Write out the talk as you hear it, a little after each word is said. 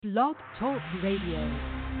Blog Talk Radio.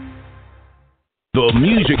 The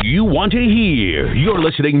music you want to hear. You're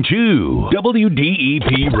listening to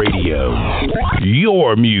WDEP Radio.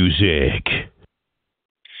 Your music.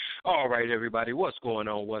 All right, everybody, what's going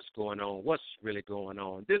on? What's really going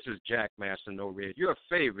on? This is Jackmaster Nored Report, your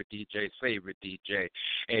favorite DJ's favorite DJ,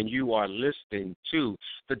 and you are listening to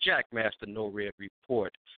the Jackmaster Nored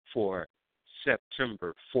Report for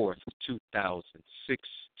September 4th, 2016.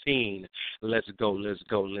 Let's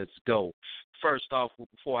go. First off,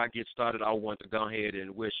 before I get started, I want to go ahead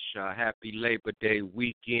and wish happy Labor Day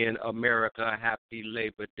weekend, America. Happy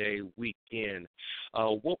Labor Day weekend.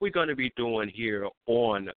 What we're going to be doing here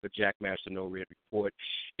on the Jackmaster Nored Report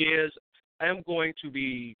is I am going to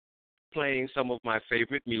be playing some of my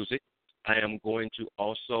favorite music. I am going to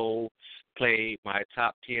also play my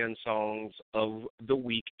top 10 songs of the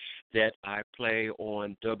week that I play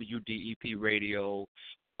on WDEP radio,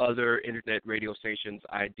 other internet radio stations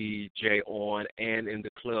I DJ on, and in the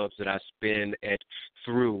clubs that I spin at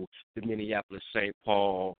through the Minneapolis-St.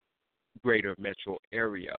 Paul greater metro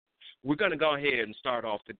area. We're going to go ahead and start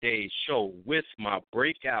off today's show with my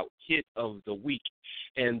breakout hit of the week,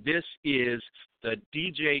 and this is the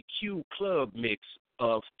DJ Q Club mix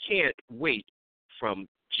of Can't Wait from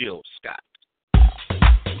Jill Scott.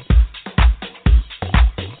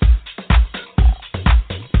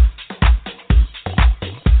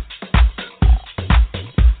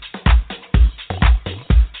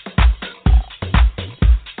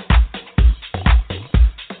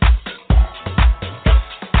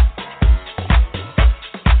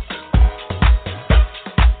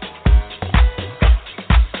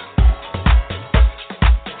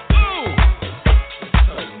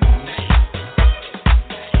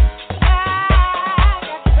 Ah!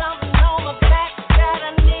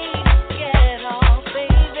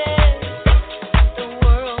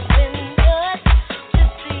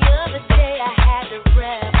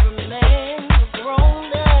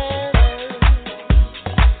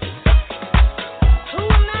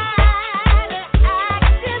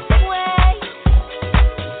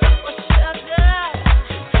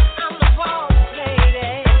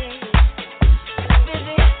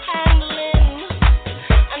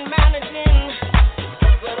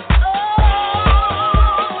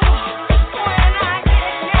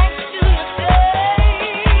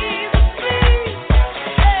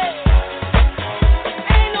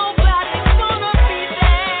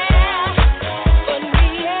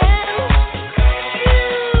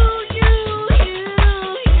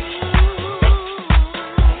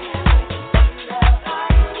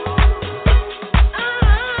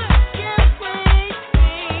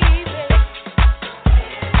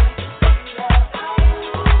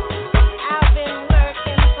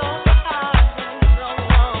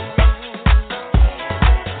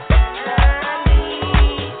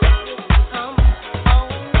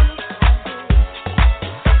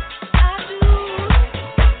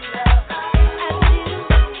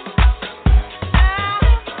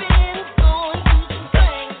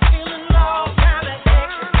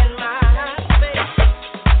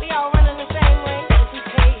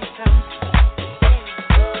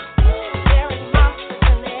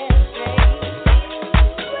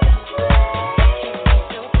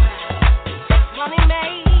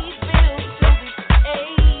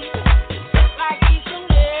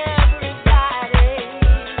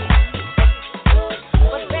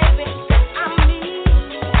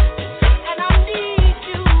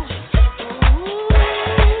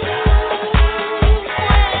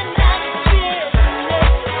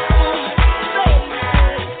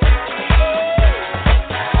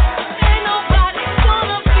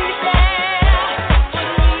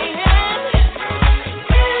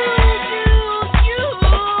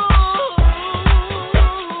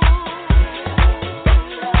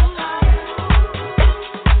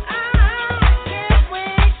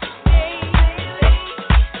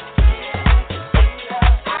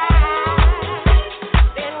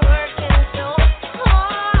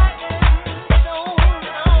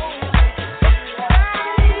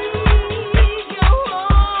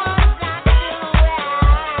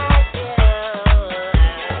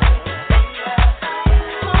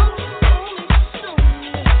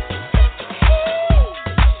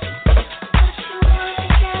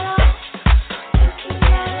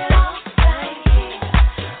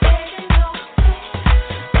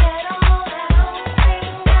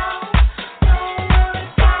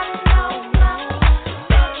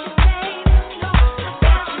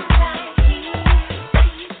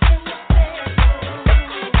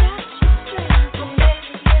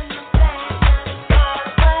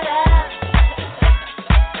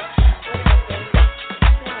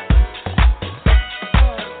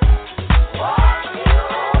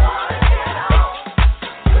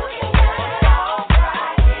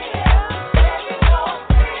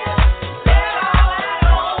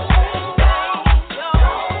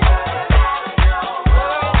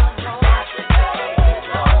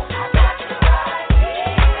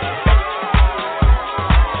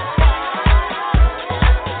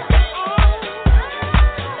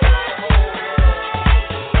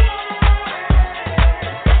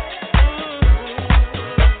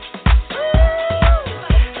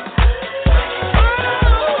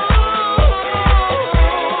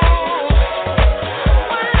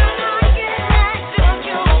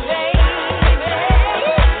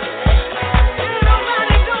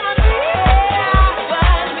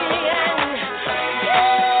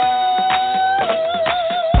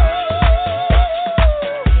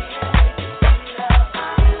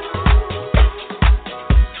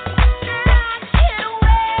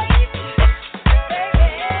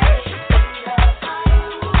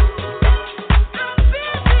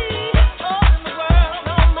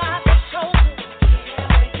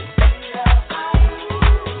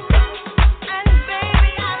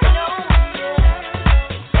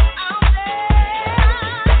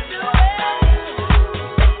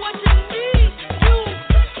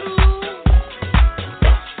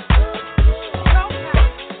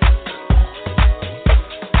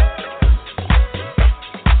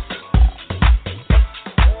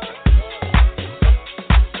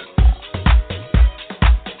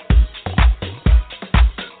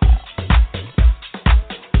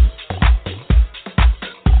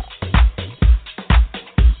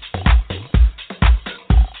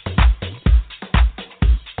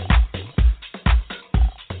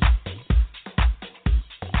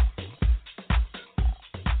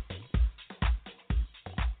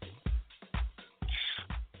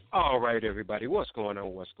 right, everybody, what's going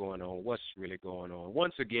on? What's going on? What's really going on?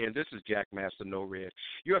 Once again, this is Jackmaster Nored,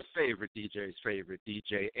 your favorite DJ's favorite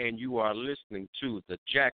DJ, and you are listening to the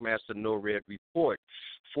Jackmaster Nored Report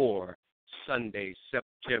for Sunday,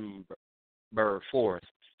 September 4th.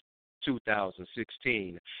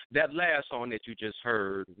 2016. That last song that you just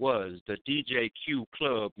heard was the DJ Q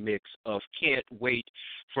Club mix of Can't Wait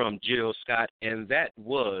from Jill Scott, and that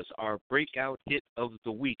was our breakout hit of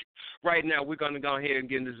the week. Right now, we're going to go ahead and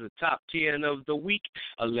get into the top 10 of the week.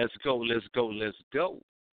 Let's go, let's go, let's go.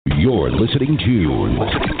 You're listening to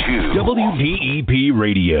WDEP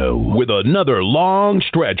Radio with another long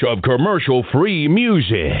stretch of commercial-free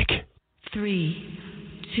music. 3,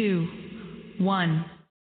 2, 1.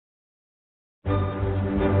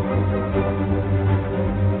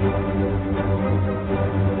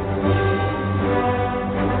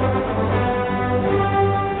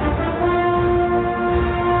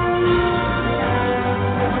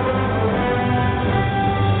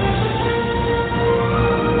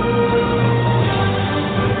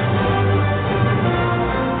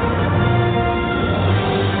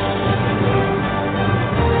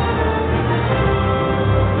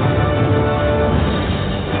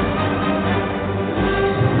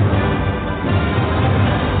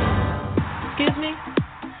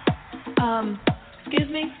 Excuse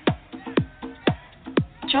me?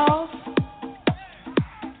 Charles?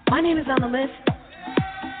 My name is on the list.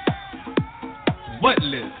 What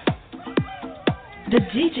list? The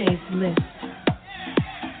DJ's list.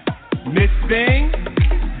 Miss Bing,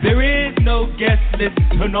 there is no guest list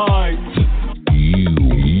tonight.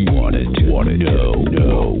 You wanted to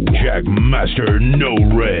know. Jackmaster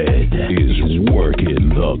Nored is working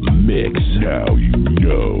the mix. Now you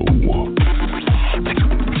know.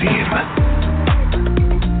 Damn.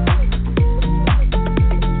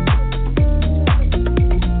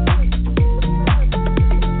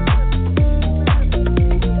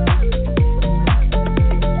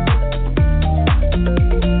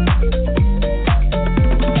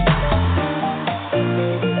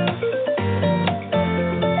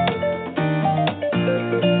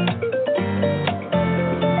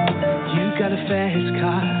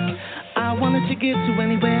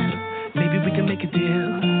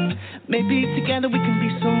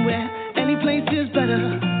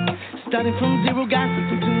 From zero, got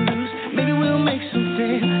something to lose. Maybe we'll make some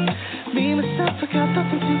sales. Me, myself, I got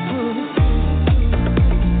nothing to prove.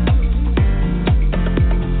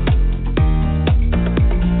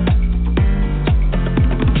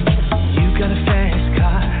 You got a fast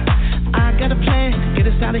car. I got a plan to get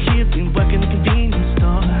us out of here. Been working a convenience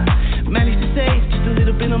store. Managed to save just a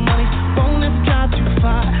little bit of money. Won't have to drive too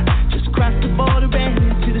far. Just cross the border and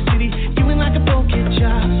into the city. You and like a boat get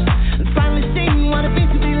jobs. And finally seeing what it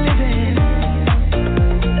means to be living.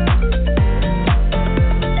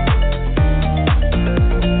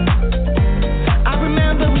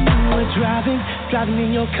 Driving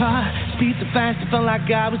in your car, speed so fast, it felt like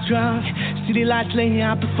I was drunk. City lights laying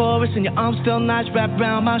out before us, and your arms felt nice wrapped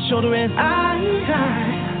around my shoulder. And I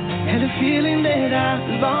had a feeling that I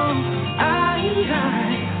belonged. I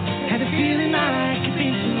had a feeling I could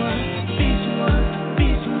be someone, be someone,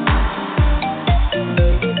 be someone.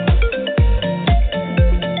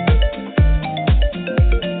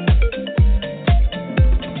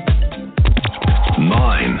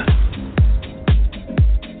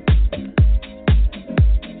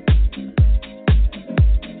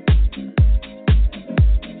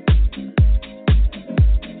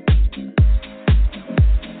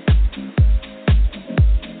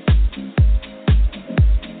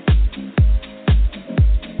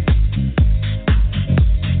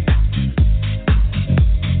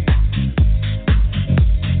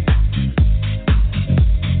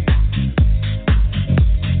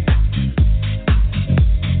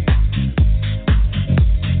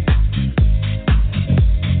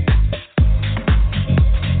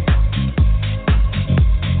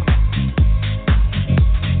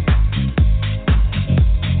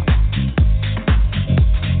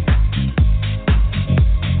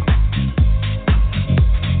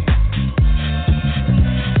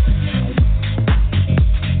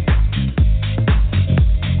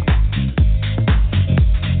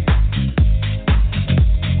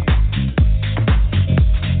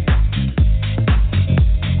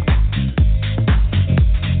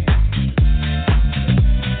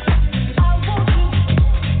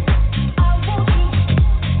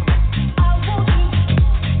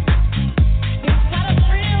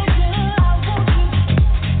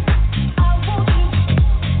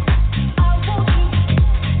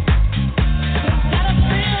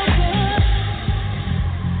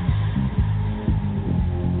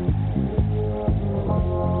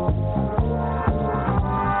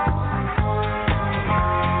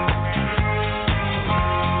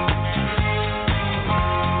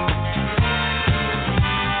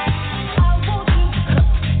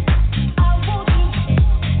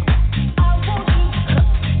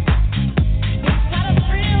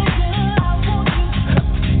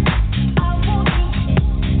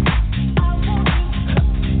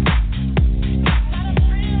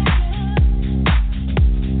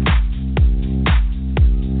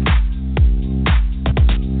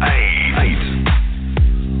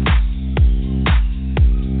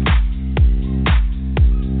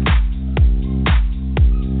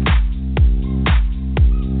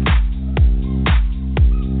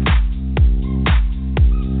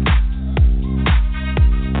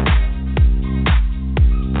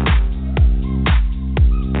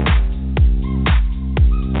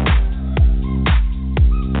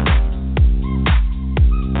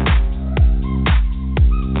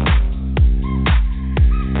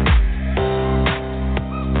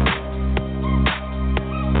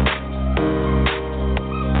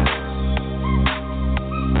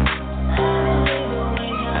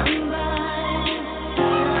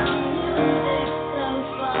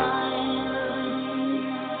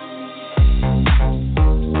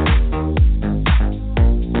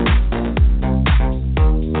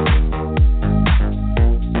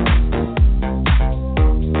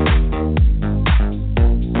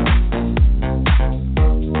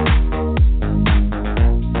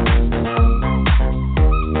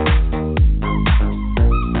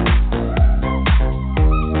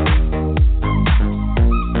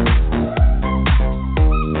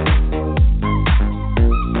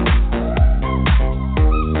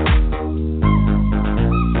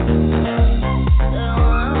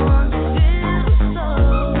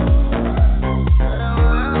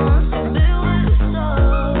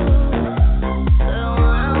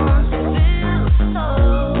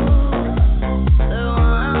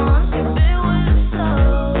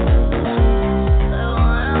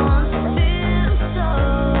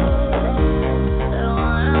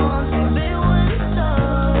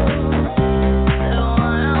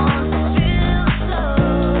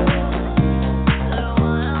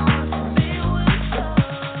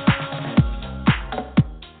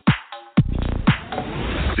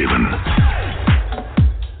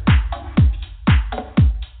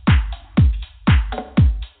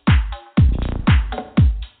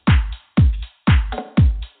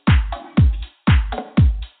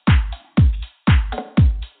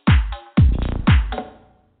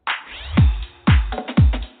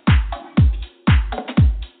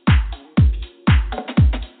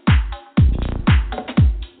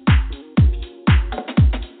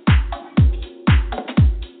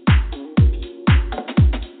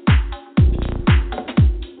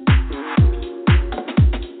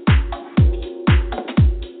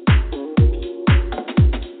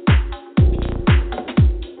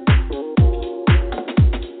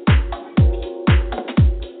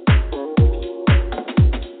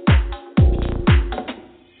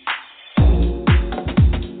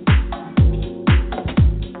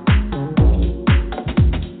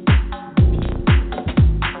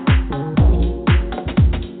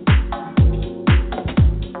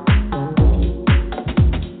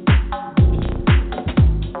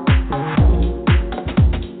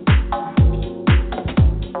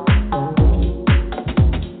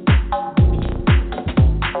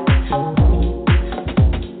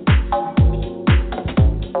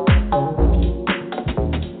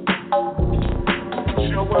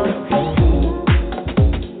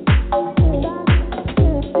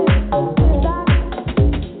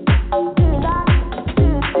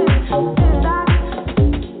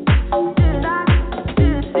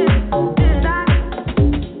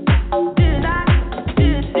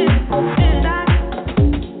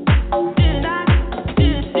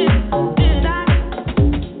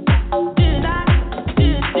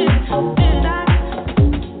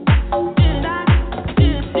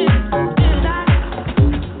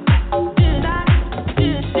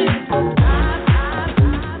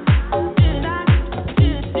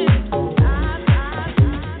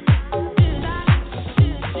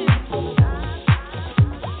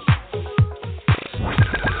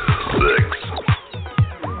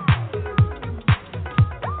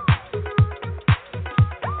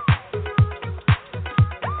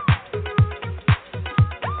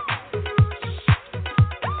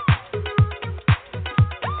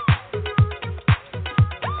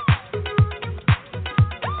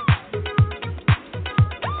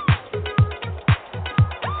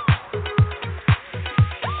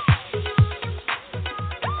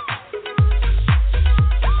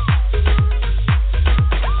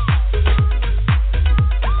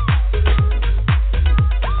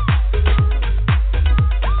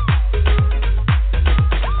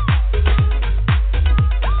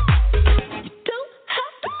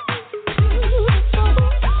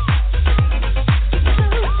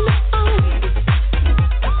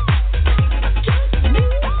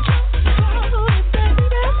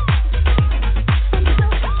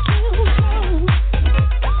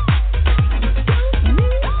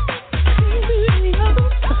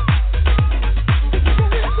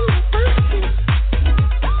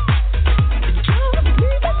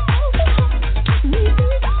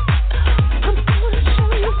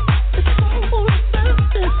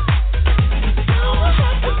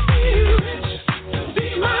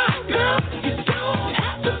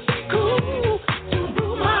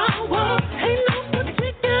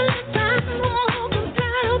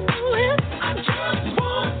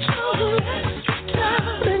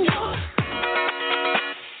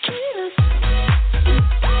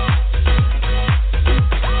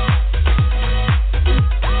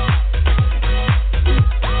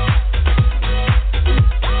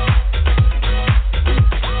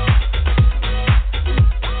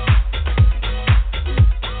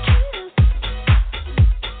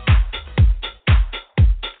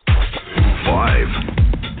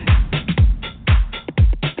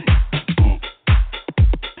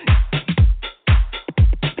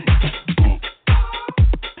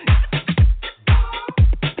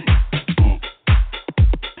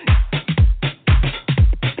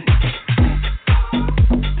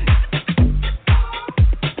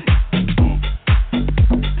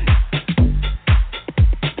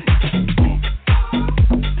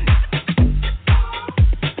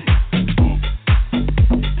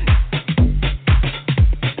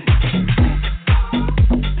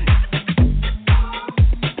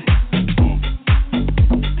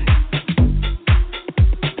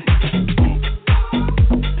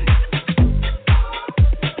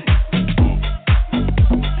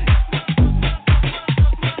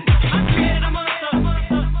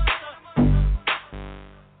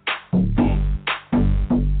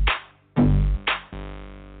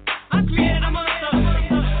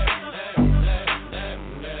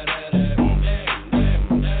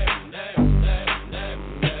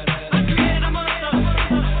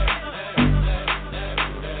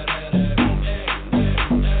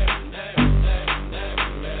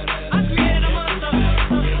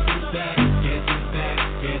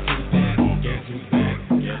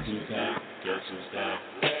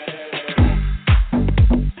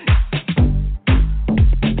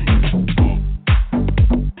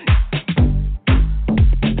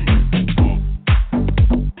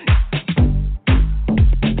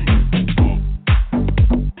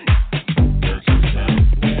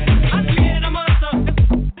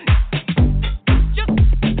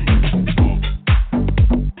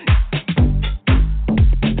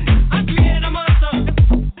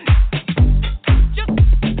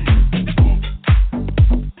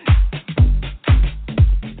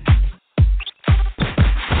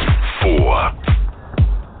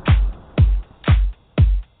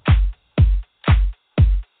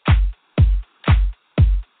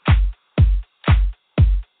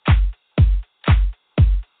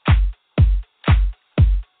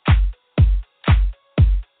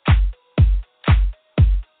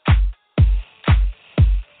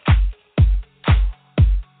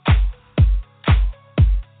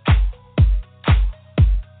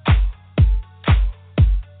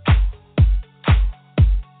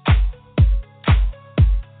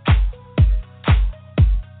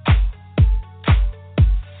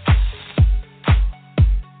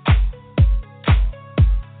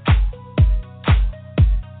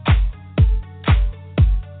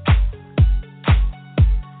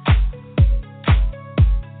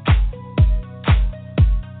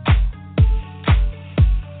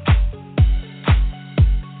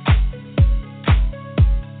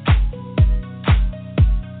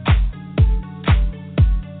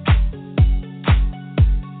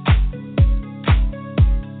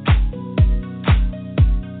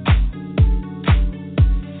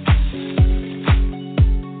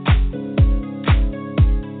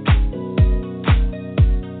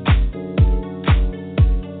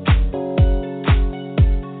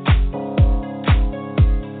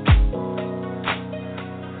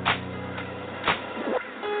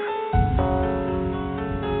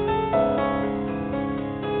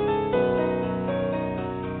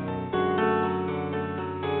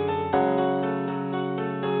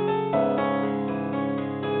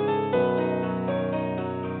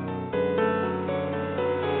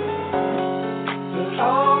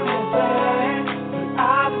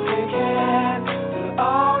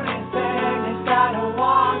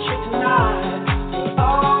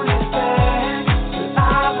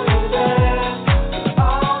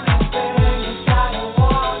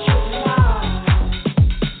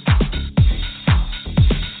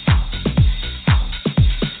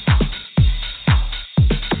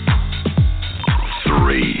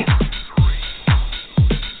 3.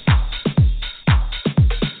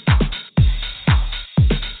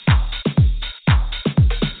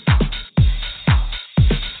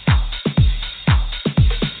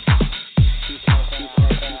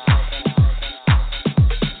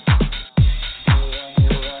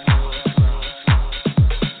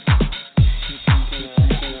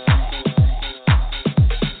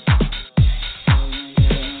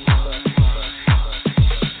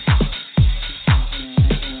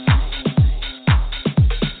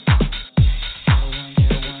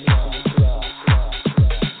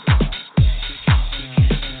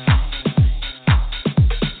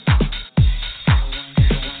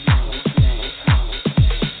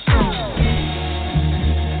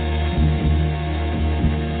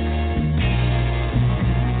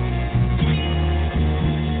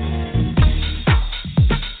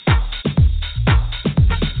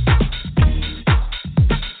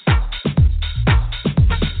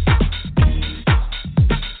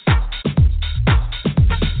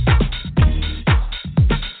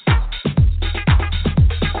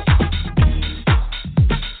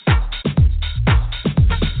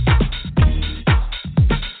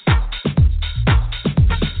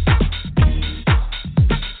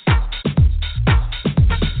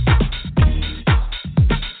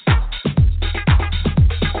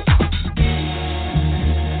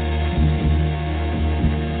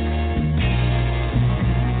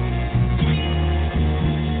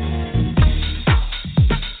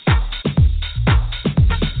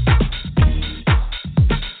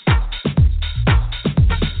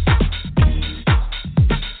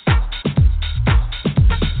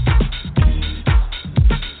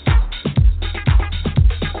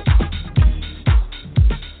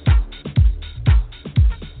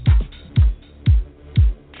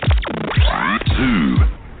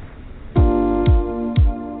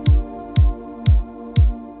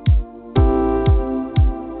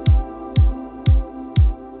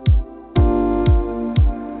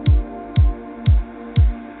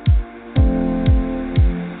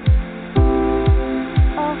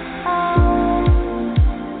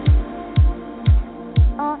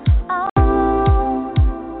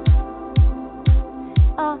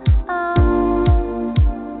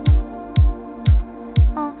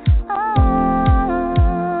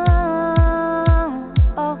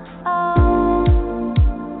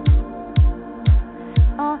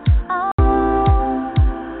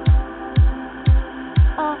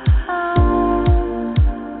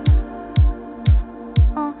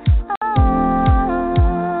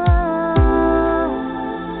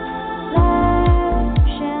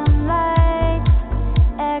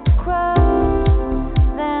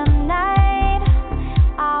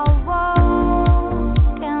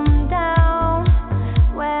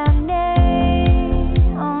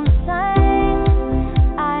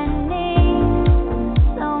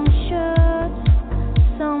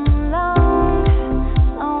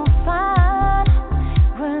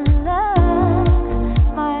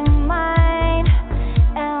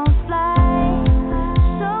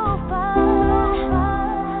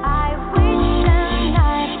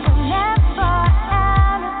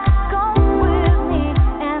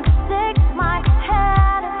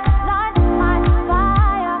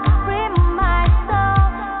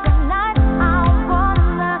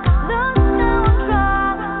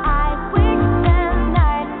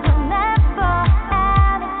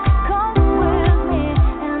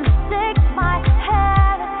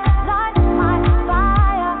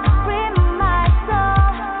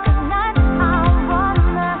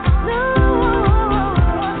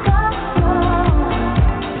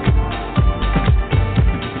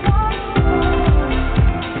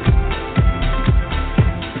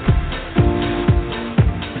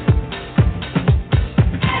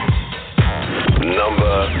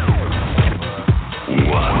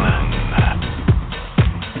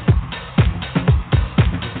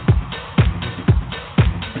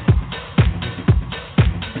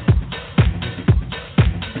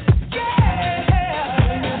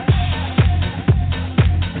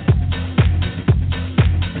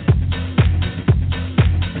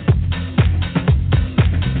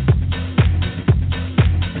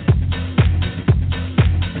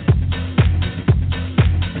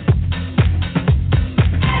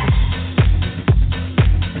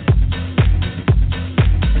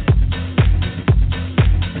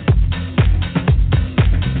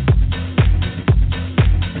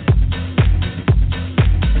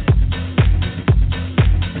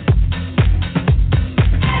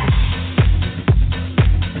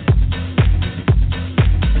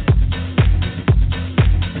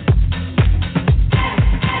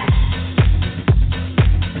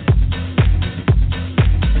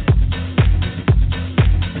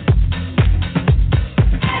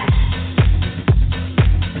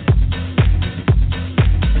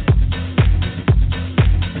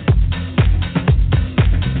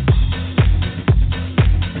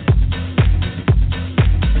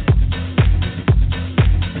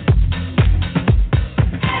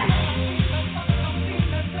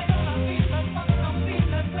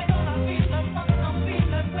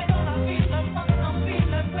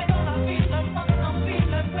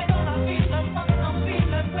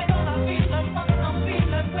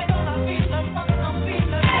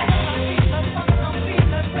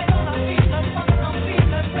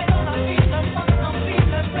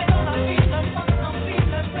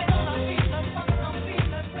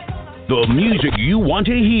 The music you want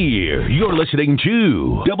to hear. You're listening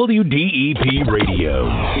to WDEP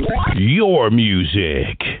Radio. Your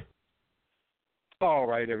music. All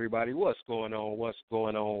right, everybody, what's going on? What's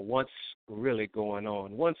going on? What's really going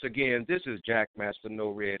on? Once again, this is Jackmaster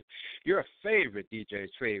Nored, your favorite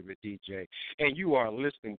DJ's favorite DJ, and you are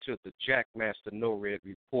listening to the Jackmaster Nored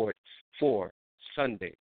Report for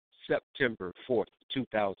Sunday, September 4th,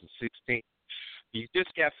 2016. You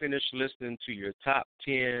just got finished listening to your top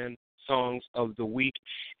 10 songs of the week,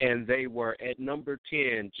 and they were at number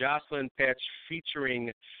 10, Jocelyn Patch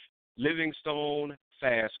featuring Livingstone,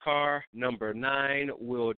 Fast Car. Number 9,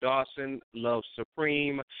 Will Dawson, Love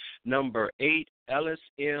Supreme. Number 8, Ellis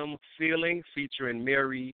M. Feeling featuring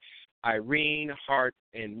Mary Irene, Heart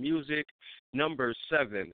and Music. Number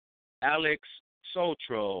 7, Alex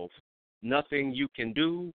Sotrov, Nothing You Can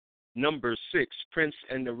Do. Number 6, Prince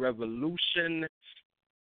and the Revolution,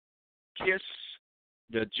 Kiss,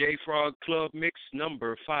 the J-Frog Club Mix.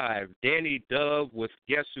 Number 5, Danny Dove with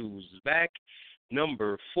Guess Who's Back.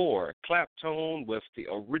 Number 4, Claptone with the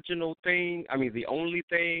Only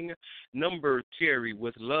Thing. Number Terry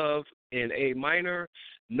with Love in A Minor.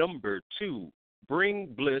 Number 2, Bring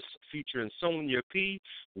Bliss featuring Sonia P,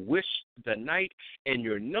 Wish the Night. And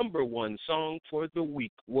your number 1 song for the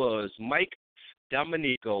week was Mike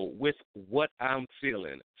Dominico with What I'm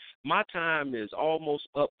Feeling. My time is almost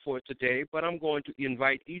up for today, but I'm going to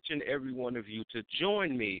invite each and every one of you to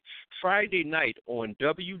join me Friday night on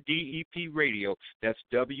WDEP Radio. That's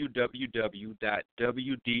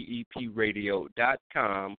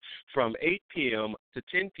www.wdepradio.com from 8 p.m. to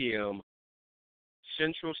 10 p.m.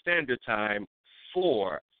 Central Standard Time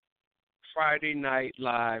for Friday Night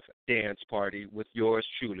Live Dance Party with yours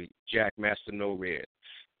truly, Jackmaster Nored.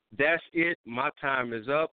 That's it. My time is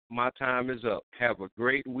up. My time is up. Have a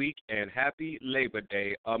great week and happy Labor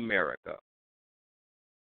Day, America.